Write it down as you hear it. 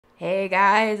Hey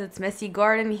guys, it's Missy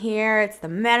Gordon here. It's the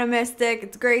Meta Mystic.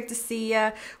 It's great to see ya.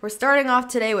 We're starting off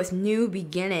today with New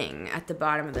Beginning at the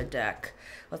bottom of the deck.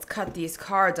 Let's cut these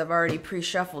cards. I've already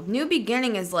pre-shuffled. New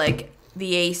Beginning is like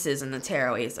the aces in the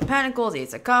tarot. Ace of Pentacles,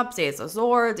 Ace of Cups, Ace of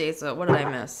Swords, Ace of... what did I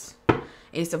miss?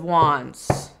 Ace of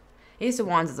Wands. Ace of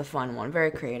Wands is a fun one. Very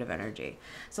creative energy.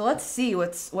 So let's see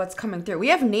what's coming through. We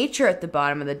have Nature at the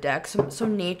bottom of the deck. So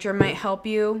Nature might help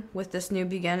you with this new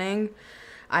beginning.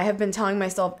 I have been telling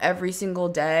myself every single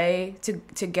day to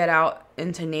get out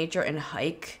into nature and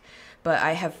hike, but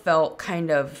I have felt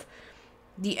kind of,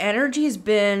 the energy's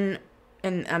been,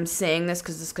 and I'm saying this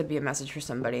because this could be a message for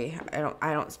somebody.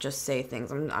 I don't just say things.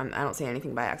 I don't say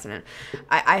anything by accident.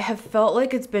 I have felt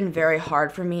like it's been very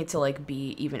hard for me to like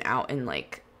be even out in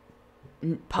like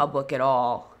public at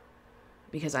all,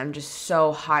 because I'm just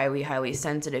so highly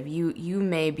sensitive. You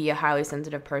may be a highly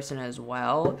sensitive person as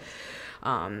well.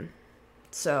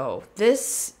 So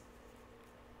this,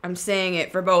 I'm saying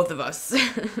it for both of us,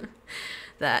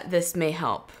 that this may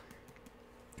help.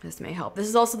 This may help. This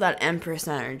is also that Empress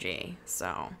energy.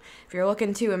 So if you're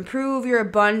looking to improve your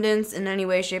abundance in any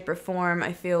way, shape, or form,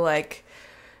 I feel like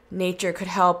nature could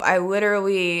help. I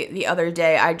literally, the other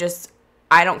day, I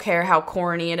don't care how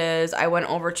corny it is, I went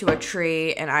over to a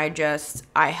tree and I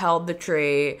held the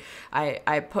tree.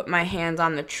 I put my hands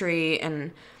on the tree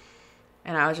and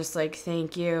I was just like,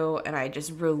 thank you. And I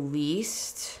just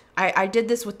released. I did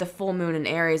this with the full moon in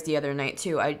Aries the other night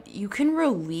too. You can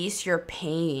release your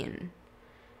pain.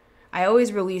 I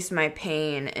always release my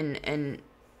pain and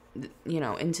you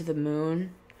know, into the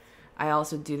moon. I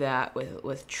also do that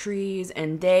with trees,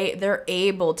 and they're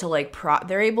able to like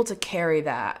they're able to carry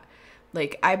that.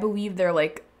 Like, I believe they're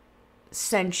like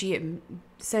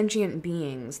sentient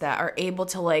beings that are able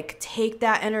to like take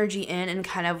that energy in and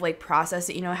kind of like process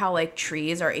it. You know how like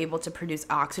trees are able to produce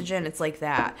oxygen? It's like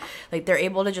that. Like, they're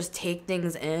able to just take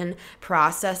things in,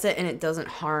 process it, and it doesn't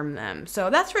harm them. So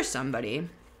that's for somebody.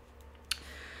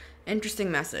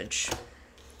 Interesting message.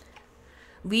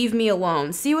 Leave me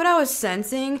alone. See what I was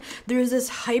sensing? There's this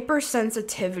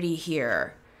hypersensitivity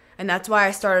here. And that's why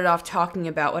I started off talking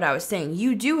about what I was saying.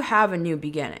 You do have a new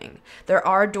beginning. There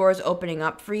are doors opening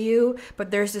up for you, but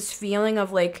there's this feeling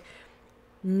of like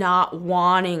not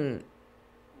wanting,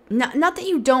 not that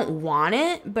you don't want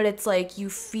it, but it's like you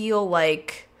feel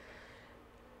like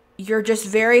you're just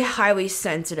very highly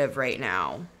sensitive right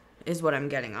now, is what I'm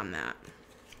getting on that.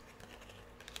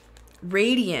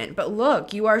 Radiant, but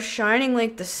look, you are shining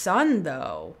like the sun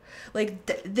though. Like,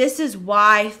 this is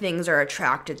why things are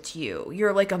attracted to you.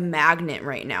 You're like a magnet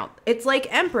right now. It's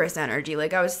like Empress energy,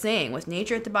 like I was saying, with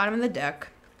Nature at the bottom of the deck.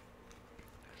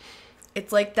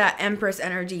 It's like that Empress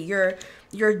energy.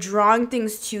 You're drawing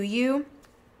things to you.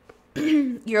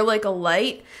 You're like a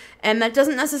light, and that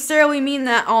doesn't necessarily mean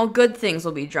that all good things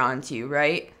will be drawn to you,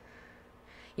 right?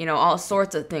 You know, all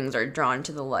sorts of things are drawn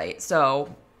to the light.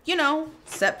 So, you know,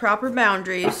 set proper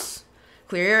boundaries.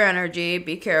 Clear your energy,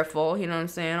 be careful, you know what I'm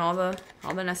saying, all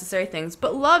the necessary things.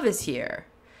 But love is here.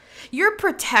 You're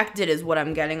protected is what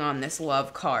I'm getting on this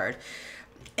love card.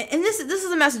 And this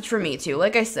is a message for me too.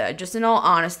 Like I said, just in all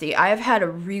honesty, I have had a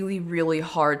really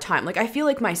hard time. Like, I feel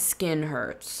like my skin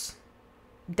hurts.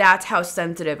 That's how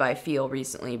sensitive I feel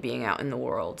recently being out in the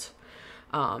world.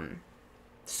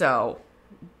 So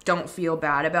don't feel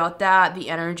bad about that. The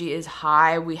energy is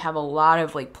high. We have a lot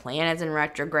of like planets in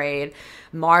retrograde.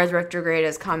 Mars retrograde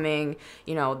is coming.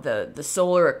 You know, the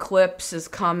solar eclipse is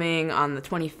coming on the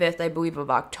 25th, I believe,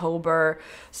 of October.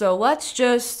 So let's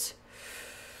just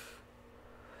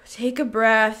take a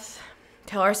breath.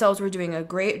 Tell ourselves we're doing a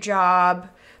great job.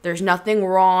 There's nothing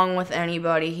wrong with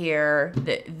anybody here.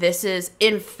 This is,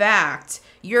 in fact,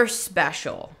 you're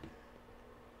special.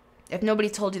 If nobody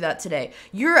told you that today,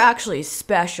 you're actually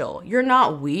special. You're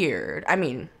not weird. I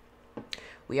mean,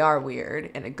 we are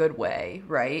weird in a good way,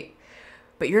 right?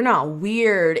 But you're not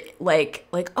weird like,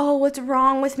 oh, what's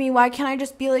wrong with me? Why can't I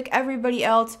just be like everybody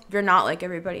else? You're not like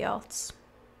everybody else.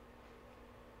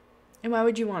 And why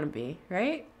would you want to be,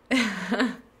 right?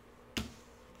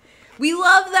 We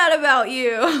love that about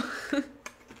you.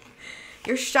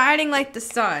 You're shining like the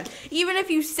sun. Even if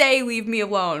you say, leave me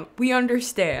alone, we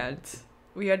understand.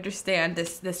 We understand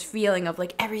this feeling of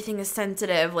like everything is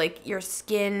sensitive, like your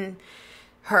skin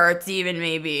hurts even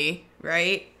maybe,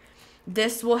 right?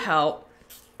 This will help.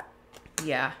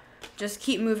 Yeah, just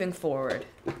keep moving forward.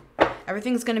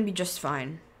 Everything's gonna be just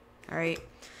fine, all right?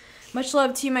 Much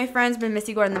love to you, my friends. Been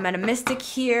Missy Gordon, the Meta Mystic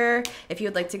here. If you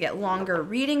would like to get longer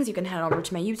readings, you can head over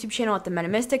to my YouTube channel at the Meta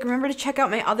Mystic. Remember to check out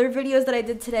my other videos that I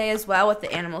did today as well with the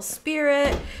animal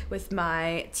spirit, with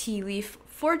my tea leaf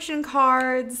fortune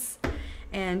cards,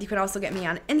 And you can also get me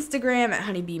on Instagram at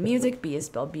honeybeemusic. B is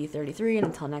spelled B33. And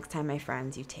until next time, my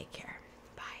friends, you take care.